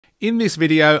In this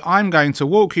video, I'm going to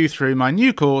walk you through my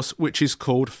new course, which is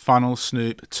called Funnel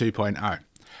Snoop 2.0.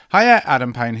 Hiya,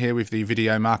 Adam Payne here with the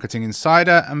Video Marketing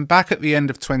Insider, and back at the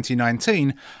end of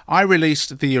 2019, I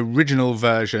released the original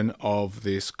version of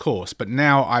this course, but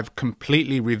now I've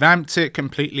completely revamped it,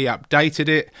 completely updated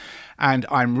it, and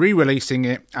I'm re-releasing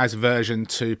it as version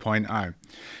 2.0.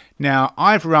 Now,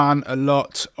 I've run a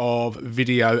lot of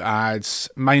video ads,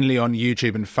 mainly on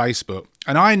YouTube and Facebook,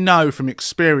 and I know from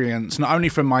experience, not only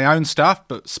from my own stuff,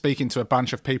 but speaking to a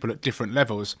bunch of people at different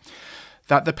levels,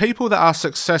 that the people that are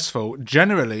successful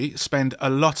generally spend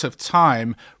a lot of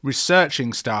time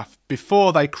researching stuff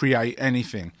before they create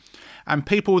anything. And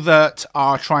people that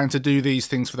are trying to do these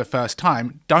things for the first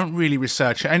time don't really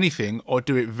research anything or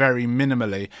do it very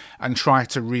minimally and try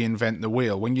to reinvent the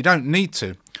wheel when you don't need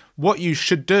to. What you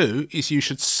should do is you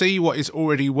should see what is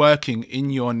already working in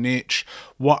your niche,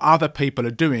 what other people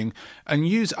are doing, and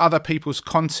use other people's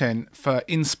content for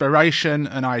inspiration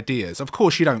and ideas. Of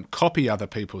course, you don't copy other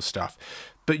people's stuff,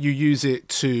 but you use it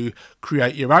to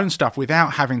create your own stuff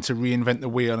without having to reinvent the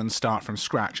wheel and start from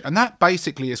scratch. And that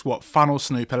basically is what Funnel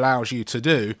Snoop allows you to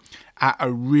do at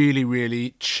a really,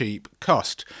 really cheap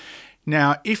cost.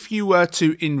 Now, if you were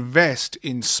to invest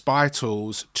in spy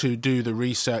tools to do the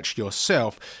research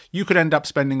yourself, you could end up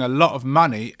spending a lot of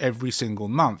money every single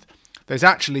month. There's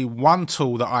actually one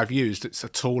tool that I've used. It's a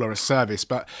tool or a service,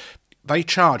 but they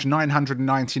charge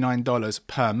 $999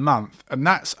 per month, and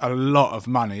that's a lot of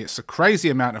money. It's a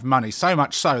crazy amount of money, so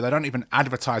much so they don't even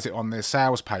advertise it on their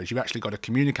sales page. You've actually got to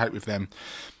communicate with them,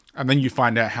 and then you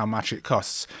find out how much it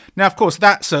costs. Now, of course,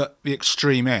 that's at the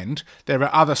extreme end. There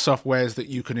are other softwares that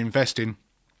you can invest in,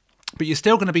 but you're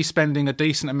still going to be spending a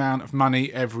decent amount of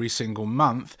money every single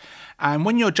month. And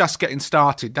when you're just getting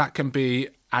started, that can be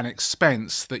an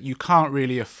expense that you can't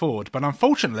really afford. But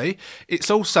unfortunately, it's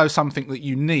also something that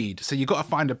you need. So you've got to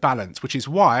find a balance, which is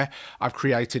why I've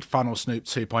created Funnel Snoop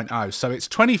 2.0. So it's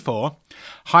 24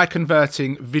 high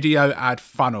converting video ad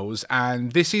funnels,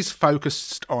 and this is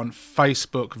focused on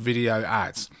Facebook video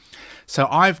ads. So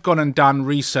I've gone and done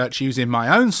research using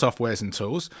my own softwares and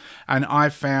tools, and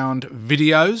I've found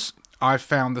videos, I've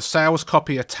found the sales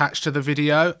copy attached to the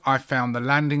video, I've found the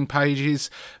landing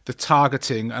pages, the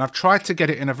targeting, and I've tried to get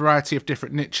it in a variety of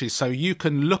different niches so you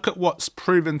can look at what's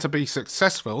proven to be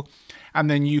successful, and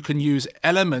then you can use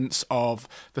elements of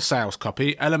the sales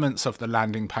copy, elements of the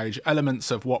landing page,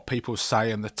 elements of what people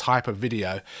say and the type of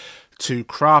video to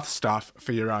craft stuff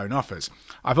for your own offers.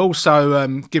 I've also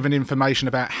given information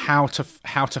about how to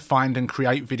find and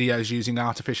create videos using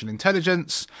artificial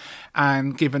intelligence,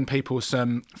 and given people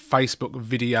some Facebook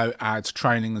video ads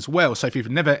training as well. So if you've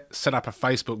never set up a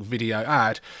Facebook video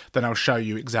ad, then I'll show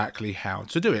you exactly how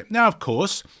to do it. Now, of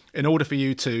course, in order for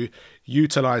you to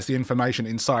utilize the information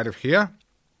inside of here,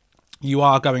 you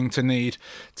are going to need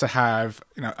to have,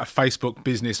 a Facebook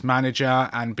business manager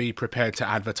and be prepared to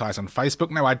advertise on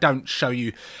Facebook. Now, I don't show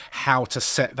you how to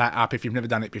set that up if you've never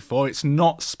done it before. It's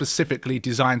not specifically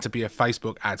designed to be a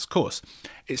Facebook ads course.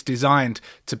 It's designed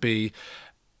to be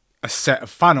a set of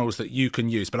funnels that you can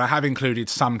use, but I have included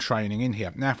some training in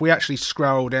here. Now, if we actually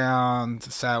scroll down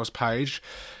the sales page,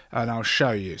 and I'll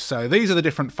show you. So these are the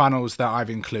different funnels that I've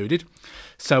included.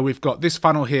 So we've got this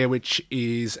funnel here, which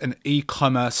is an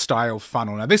e-commerce style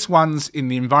funnel. Now this one's in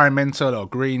the environmental or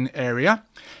green area.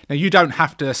 Now you don't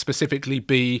have to specifically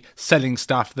be selling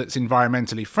stuff that's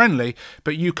environmentally friendly,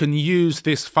 but you can use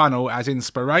this funnel as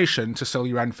inspiration to sell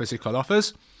your own physical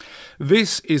offers.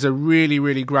 This is a really,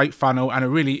 really great funnel and a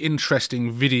really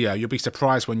interesting video. You'll be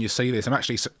surprised when you see this. I'm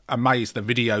actually amazed the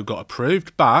video got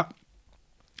approved, but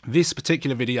this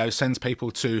particular video sends people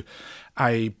to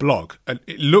a blog.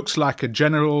 It looks like a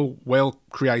general,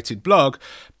 well-created blog,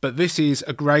 but this is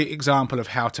a great example of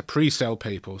how to pre-sell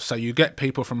people. So you get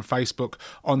people from Facebook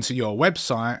onto your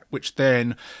website, which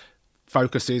then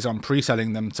focuses on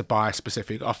pre-selling them to buy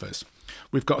specific offers.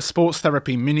 We've got a sports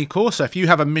therapy mini course. So if you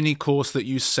have a mini course that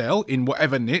you sell in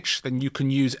whatever niche, then you can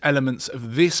use elements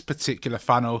of this particular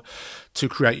funnel to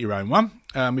create your own one.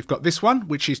 We've got this one,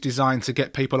 which is designed to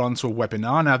get people onto a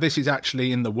webinar. Now, this is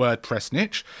actually in the WordPress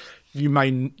niche. You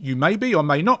may be or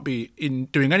may not be in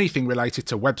doing anything related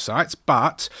to websites,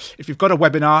 but if you've got a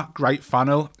webinar, great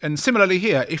funnel. And similarly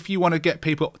here, if you want to get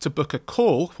people to book a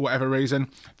call for whatever reason,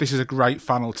 this is a great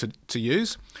funnel to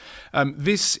use.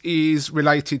 This is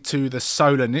related to the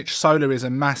solar niche. Solar is a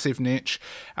massive niche.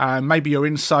 Maybe you're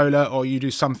in solar or you do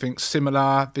something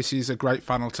similar. This is a great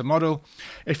funnel to model.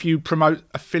 If you promote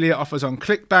affiliate offers on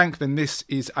ClickBank, then this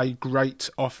is a great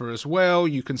offer as well.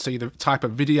 You can see the type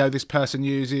of video this person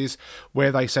uses,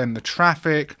 where they send the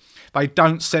traffic. They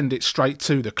don't send it straight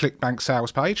to the ClickBank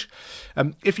sales page.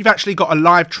 If you've actually got a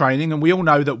live training, and we all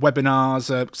know that webinars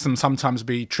can sometimes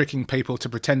be tricking people to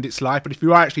pretend it's live, but if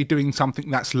you are actually doing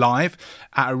something that's live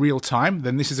at a real time,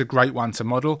 then this is a great one to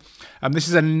model. This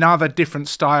is another different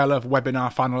style of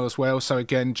webinar funnel as well. So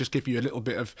again, just give you a little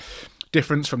bit of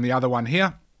difference from the other one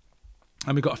here.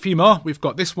 And we've got a few more. We've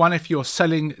got this one if you're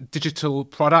selling digital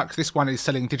products. This one is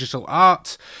selling digital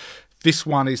art. This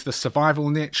one is the survival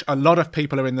niche. A lot of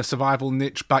people are in the survival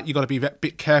niche, but you've got to be a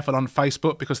bit careful on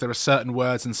Facebook because there are certain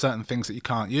words and certain things that you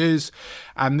can't use.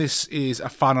 And this is a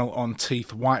funnel on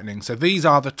teeth whitening. So these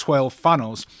are the 12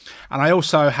 funnels. And I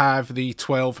also have the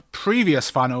 12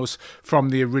 previous funnels from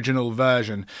the original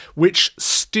version, which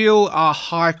still are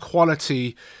high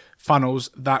quality funnels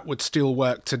that would still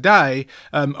work today.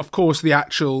 Of course, the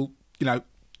actual,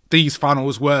 these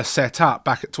funnels were set up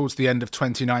back towards the end of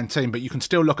 2019, but you can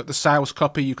still look at the sales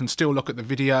copy, you can still look at the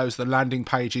videos, the landing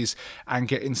pages, and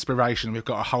get inspiration. We've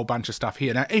got a whole bunch of stuff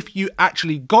here. Now, if you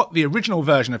actually got the original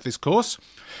version of this course,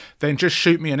 then just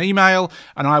shoot me an email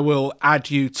and I will add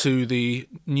you to the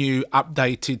new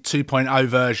updated 2.0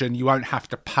 version. You won't have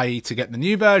to pay to get the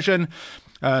new version.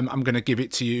 I'm going to give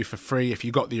it to you for free if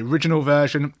you got the original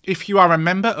version. If you are a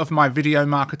member of my Video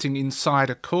Marketing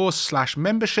Insider course /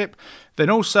 membership,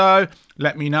 then also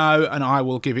let me know and I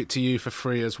will give it to you for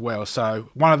free as well. So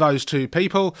one of those two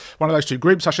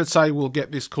groups, I should say, will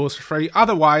get this course for free.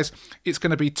 Otherwise, it's going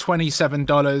to be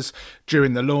 $27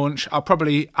 during the launch. I'll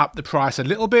probably up the price a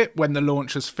little bit when the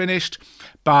launch is finished,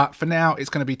 but for now,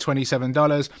 it's going to be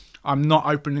 $27. I'm not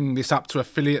opening this up to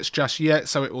affiliates just yet,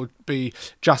 so it will be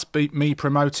just me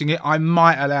promoting it. I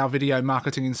might allow Video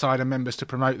Marketing Insider members to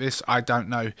promote this. I don't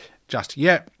know just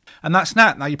yet. And that's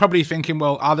that. Now, you're probably thinking,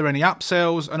 well, are there any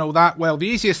upsells and all that? Well, the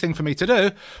easiest thing for me to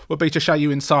do would be to show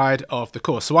you inside of the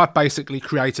course. So I've basically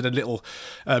created a little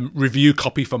review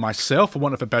copy for myself, for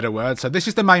want of a better word. So this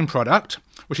is the main product,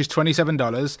 which is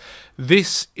 $27.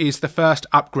 This is the first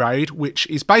upgrade, which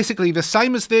is basically the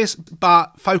same as this,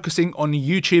 but focusing on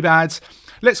YouTube ads.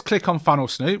 Let's click on Funnel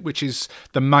Snoop, which is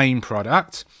the main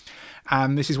product.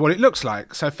 And this is what it looks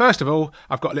like. So first of all,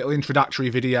 I've got a little introductory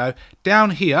video.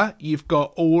 Down here, you've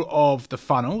got all of the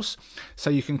funnels. So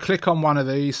you can click on one of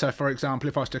these. So for example,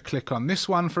 if I was to click on this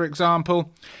one, for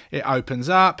example, it opens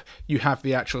up. You have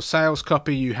the actual sales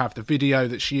copy. You have the video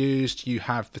that's used. You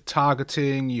have the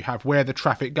targeting. You have where the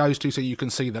traffic goes to, so you can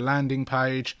see the landing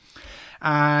page.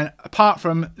 And apart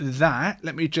from that,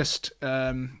 let me just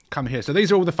come here. So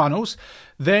these are all the funnels.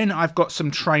 Then I've got some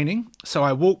training. So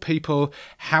I walk people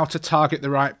how to target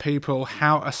the right people,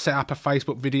 how to set up a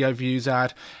Facebook video views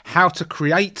ad, how to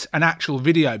create an actual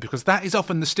video, because that is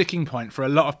often the sticking point for a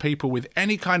lot of people with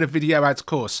any kind of video ads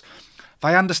course.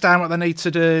 They understand what they need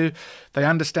to do. They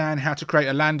understand how to create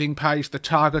a landing page, the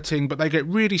targeting, but they get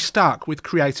really stuck with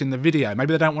creating the video.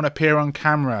 Maybe they don't want to appear on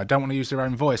camera, don't want to use their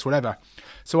own voice, whatever.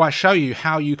 So I show you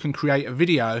how you can create a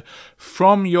video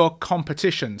from your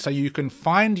competition. So you can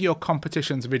find your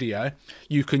competition's video,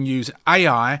 you can use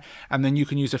AI, and then you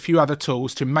can use a few other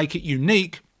tools to make it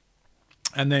unique,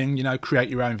 and then, create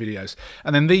your own videos.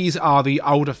 And then these are the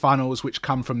older funnels which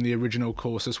come from the original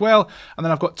course as well. And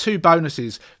then I've got two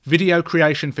bonuses: video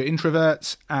creation for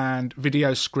introverts and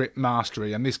video script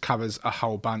mastery. And this covers a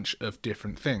whole bunch of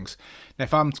different things. Now,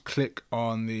 if I'm to click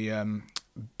on the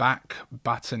back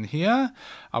button here,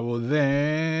 I will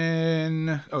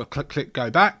then click go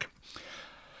back.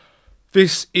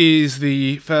 This is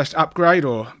the first upgrade,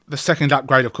 or the second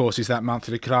upgrade, of course, is that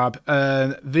monthly club.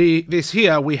 This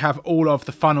here, we have all of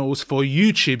the funnels for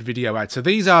YouTube video ads. So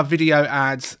these are video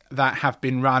ads that have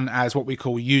been run as what we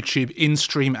call YouTube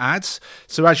in-stream ads.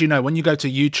 So as you know, when you go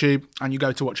to YouTube and you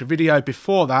go to watch a video,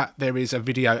 before that, there is a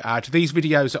video ad. These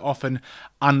videos are often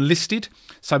unlisted.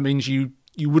 So it means you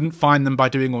wouldn't find them by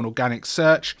doing an organic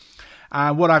search.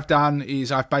 What I've done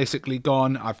is I've basically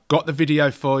I've got the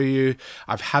video for you.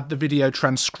 I've had the video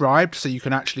transcribed, so you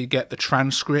can actually get the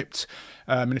transcript.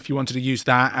 And if you wanted to use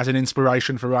that as an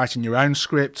inspiration for writing your own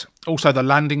script, also the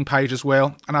landing page as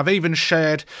well. And I've even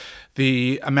shared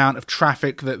the amount of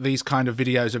traffic that these kind of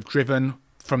videos have driven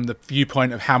from the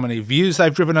viewpoint of how many views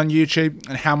they've driven on YouTube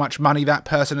and how much money that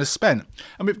person has spent.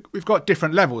 And we've got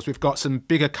different levels. We've got some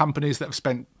bigger companies that have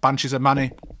spent bunches of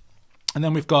money. And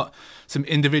then we've got some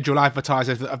individual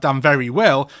advertisers that have done very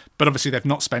well, but obviously they've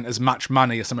not spent as much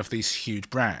money as some of these huge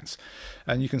brands.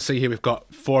 And you can see here we've got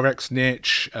Forex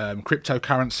niche,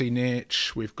 cryptocurrency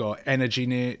niche, we've got energy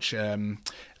niche,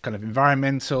 kind of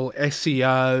environmental,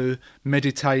 SEO,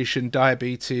 meditation,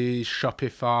 diabetes,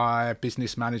 Shopify,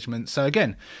 business management. So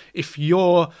again, if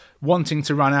you're wanting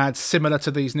to run ads similar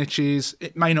to these niches,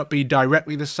 it may not be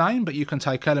directly the same, but you can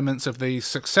take elements of these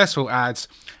successful ads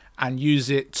and use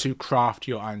it to craft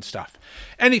your own stuff.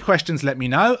 Any questions, let me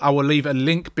know. I will leave a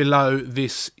link below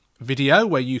this video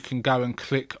where you can go and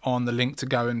click on the link to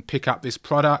go and pick up this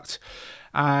product.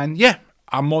 And yeah,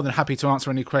 I'm more than happy to answer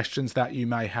any questions that you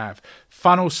may have.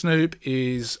 Funnel Snoop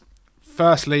is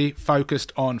firstly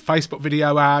focused on Facebook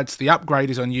video ads. The upgrade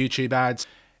is on YouTube ads.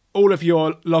 All of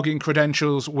your login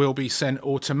credentials will be sent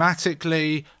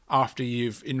automatically after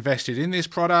you've invested in this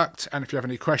product. And if you have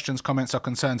any questions, comments, or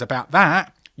concerns about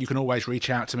that, you can always reach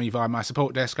out to me via my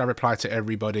support desk. I reply to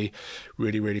everybody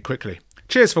really, really quickly.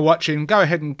 Cheers for watching. Go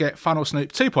ahead and get Funnel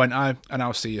Snoop 2.0 and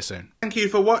I'll see you soon. Thank you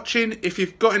for watching. If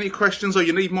you've got any questions or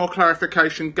you need more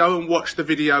clarification, go and watch the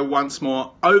video once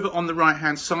more. Over on the right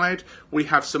hand side, we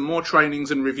have some more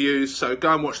trainings and reviews, so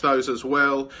go and watch those as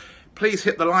well. Please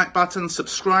hit the like button,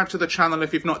 subscribe to the channel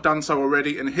if you've not done so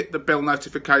already, and hit the bell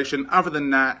notification. Other than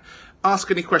that, ask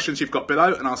any questions you've got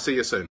below and I'll see you soon.